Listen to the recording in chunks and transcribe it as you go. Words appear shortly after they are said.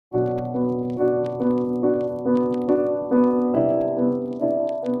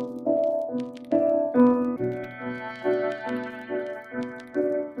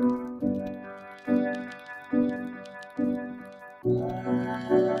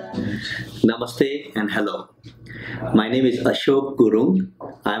Namaste and hello. My name is Ashok Gurung.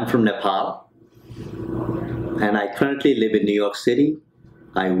 I am from Nepal and I currently live in New York City.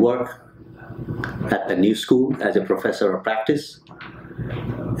 I work at the New School as a professor of practice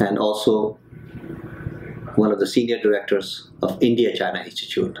and also one of the senior directors of India-China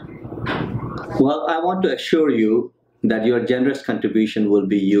Institute. Well, I want to assure you that your generous contribution will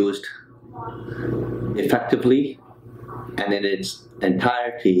be used effectively and in its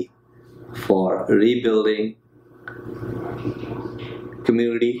entirety for rebuilding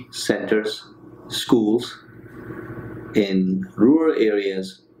community centers, schools in rural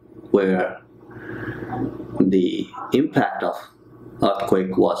areas where the impact of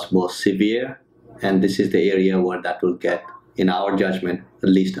earthquake was most severe, and this is the area where that will get, in our judgment, the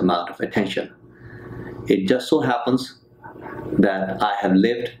least amount of attention. It just so happens that I have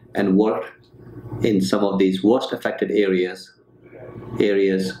lived and worked in some of these worst affected areas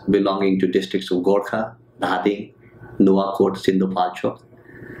belonging to districts of Gorkha, Dhading, Nuwakot, Sindhupalchok,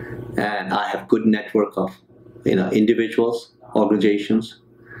 and I have good network of individuals, organizations,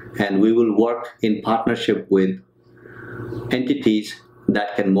 and we will work in partnership with entities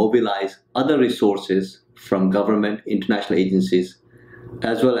that can mobilize other resources from government, international agencies,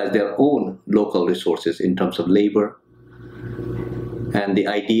 as well as their own local resources in terms of labor. And the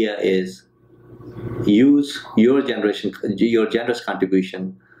idea is use your generous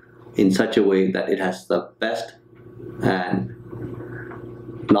contribution in such a way that it has the best and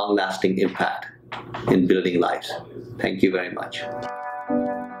long-lasting impact in building lives. Thank you very much.